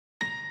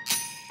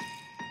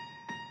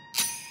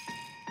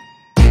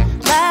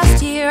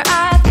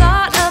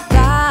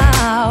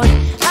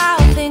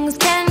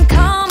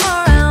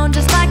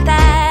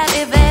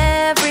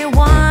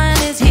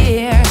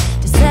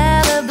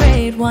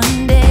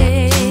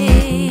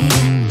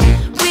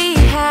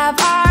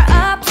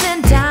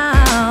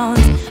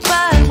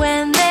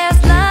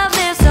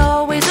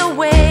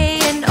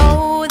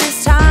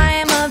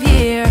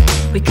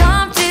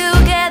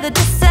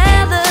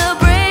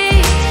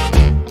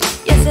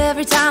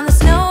time the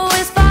snow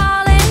is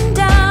falling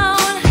down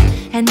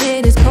and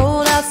it is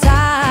cold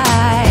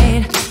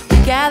outside, we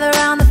gather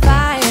around the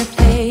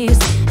fireplace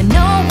and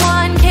no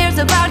one cares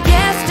about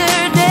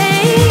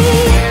yesterday.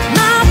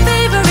 My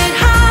favorite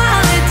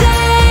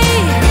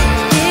holiday,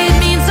 it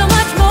means so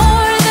much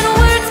more than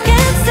words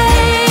can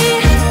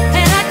say.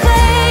 And I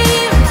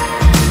claim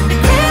that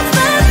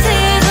Christmas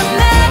is a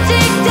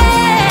magic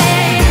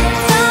day.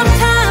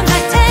 Sometimes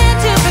I tend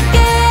to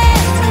forget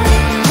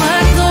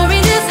what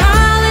glory this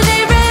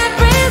holiday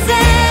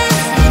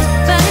represents,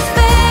 but it's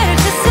fair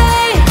to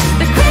say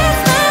that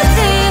Christmas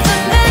is a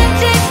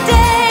magic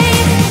day.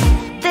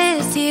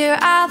 This year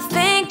I'll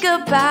think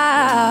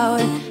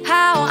about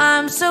how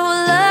I'm so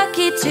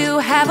lucky to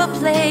have a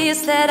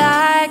place that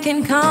I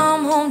can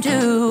come home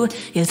to.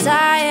 Yes,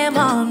 I am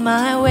on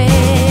my way.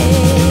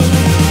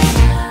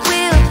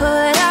 We'll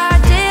put our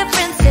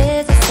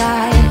differences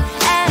aside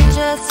and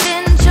just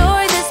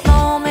enjoy this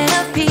moment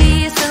of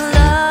peace and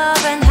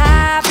love and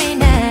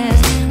happiness.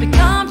 We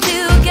come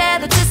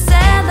together to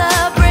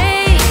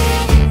celebrate.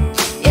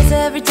 Yes,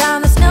 every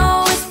time the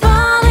snow is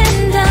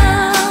falling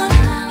down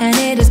and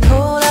it is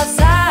cold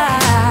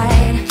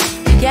outside,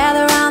 we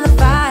gather around the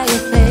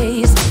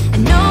fireplace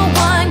and no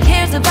one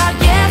cares about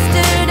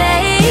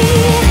yesterday.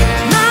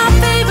 My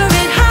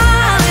favorite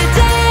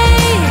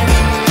holiday,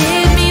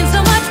 it means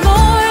so much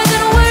more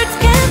than words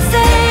can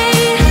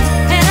say.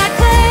 And I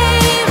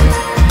claim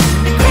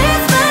that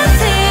Christmas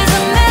is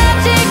a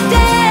magic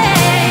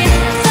day.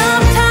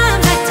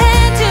 Sometimes I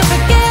tend to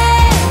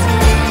forget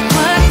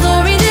what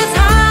glory this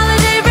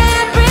holiday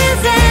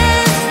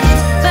represents,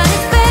 but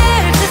it's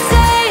fair to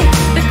say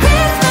that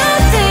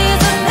Christmas is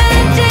a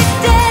magic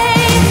day.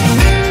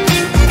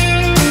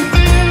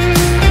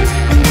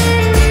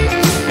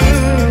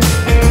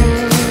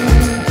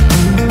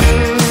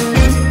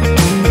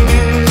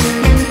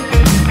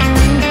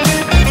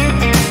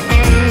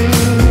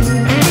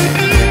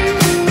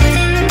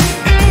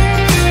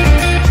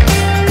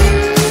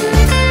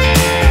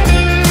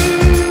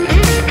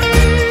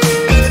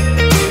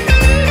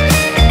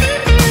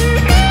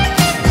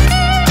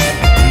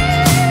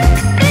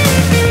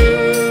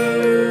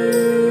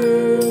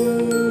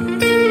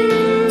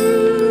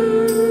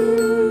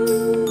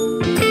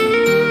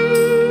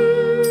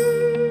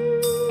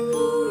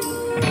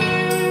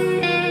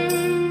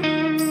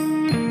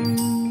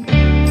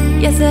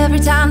 Yes, every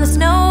time the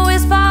snow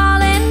is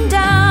falling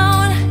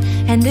down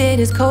and it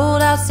is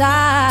cold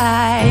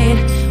outside,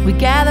 we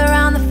gather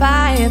around the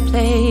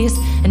fireplace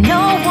and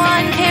no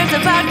one cares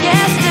about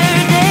yesterday.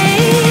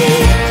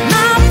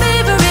 My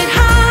favorite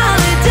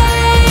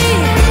holiday,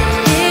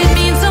 it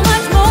means so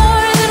much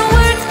more than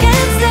words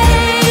can say.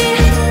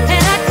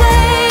 And I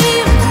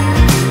claim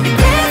that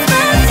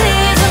Christmas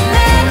is a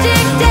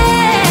magic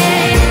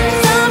day.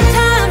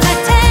 Sometimes I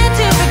tend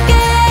to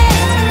forget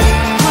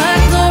what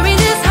glory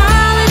this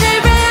holiday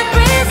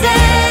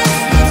represents,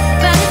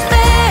 but it's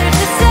fair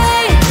to say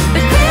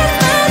that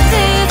Christmas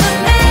is a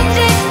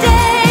magic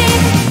day.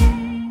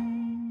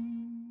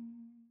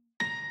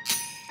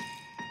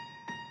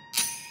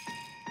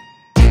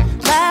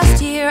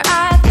 Last year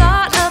I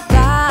thought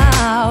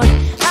about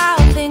how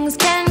things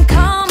can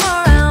come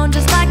around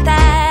just like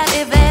that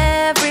if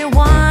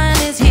everyone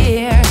is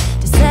here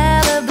to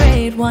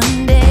celebrate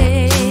one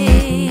day.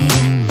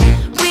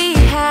 We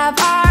have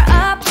our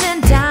ups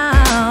and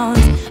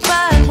downs,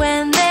 but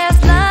when there's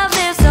love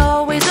there's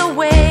always a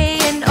way.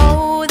 And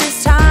oh,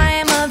 this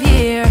time of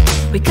year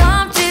we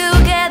come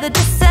together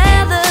to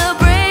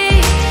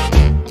celebrate.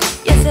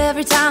 Yes,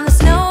 every time the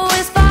snow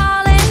is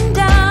falling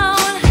down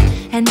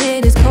and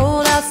it is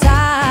cold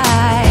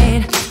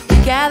outside, we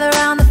gather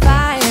around the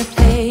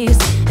fireplace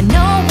and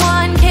no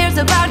one cares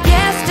about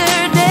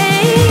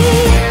yesterday.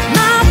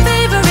 My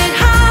favorite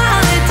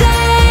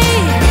holiday,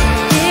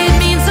 it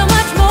means so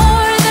much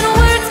more than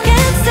words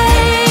can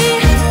say.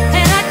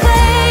 And I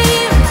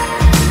claim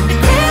that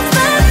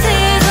Christmas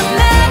is a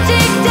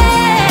magic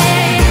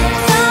day.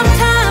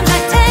 Sometimes I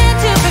tend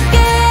to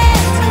forget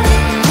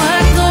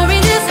what glory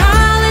this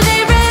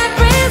holiday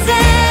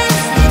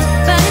represents,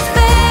 but it's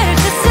fair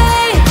to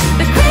say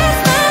that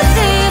Christmas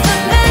is a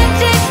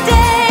magic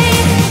day.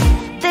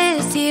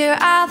 This year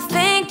I'll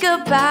think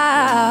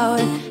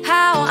about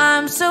how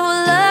I'm so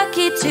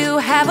lucky to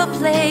have a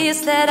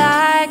place that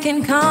I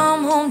can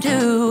come home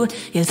to.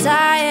 Yes,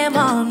 I am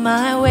on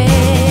my way.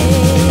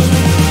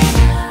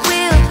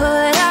 We'll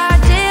put our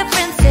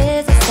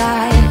differences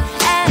aside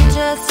and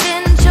just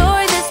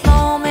enjoy this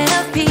moment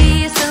of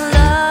peace and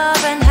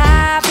love and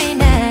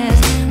happiness.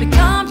 We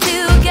come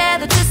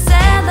together to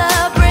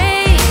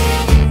celebrate.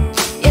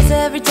 Yes,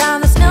 every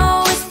time the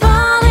snow is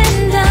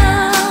falling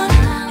down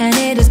and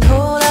it is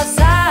cold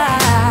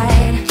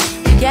outside,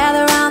 we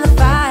gather around the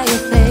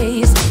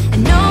fireplace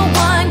and no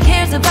one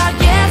cares about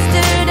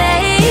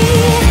yesterday.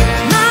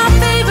 My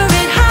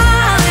favorite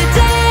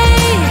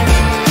holiday,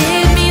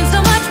 it means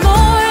so much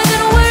more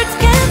than words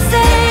can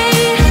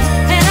say.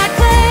 And I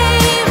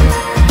claim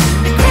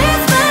that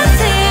Christmas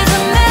is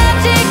a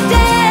magic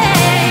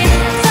day.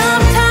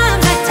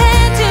 Sometimes I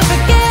tend to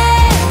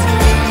forget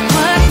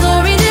what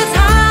glory this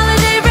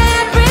holiday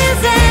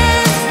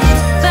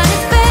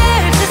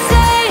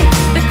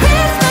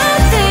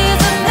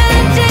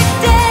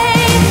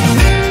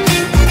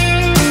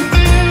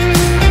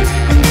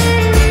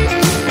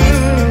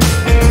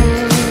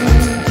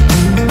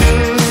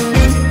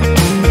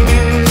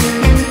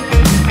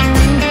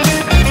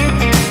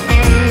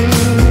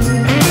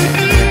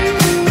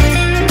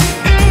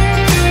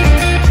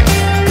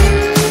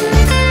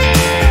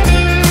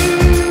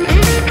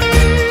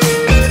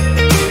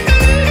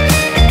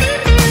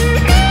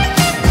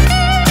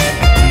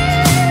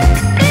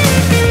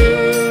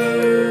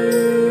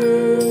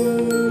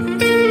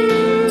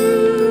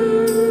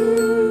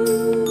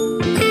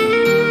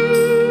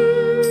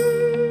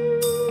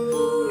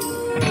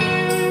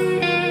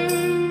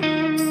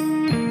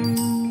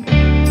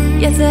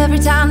Yes, every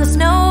time the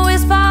snow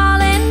is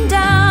falling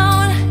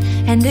down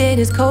and it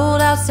is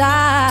cold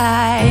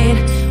outside,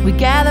 we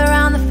gather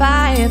around the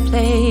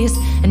fireplace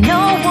and no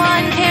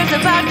one cares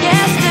about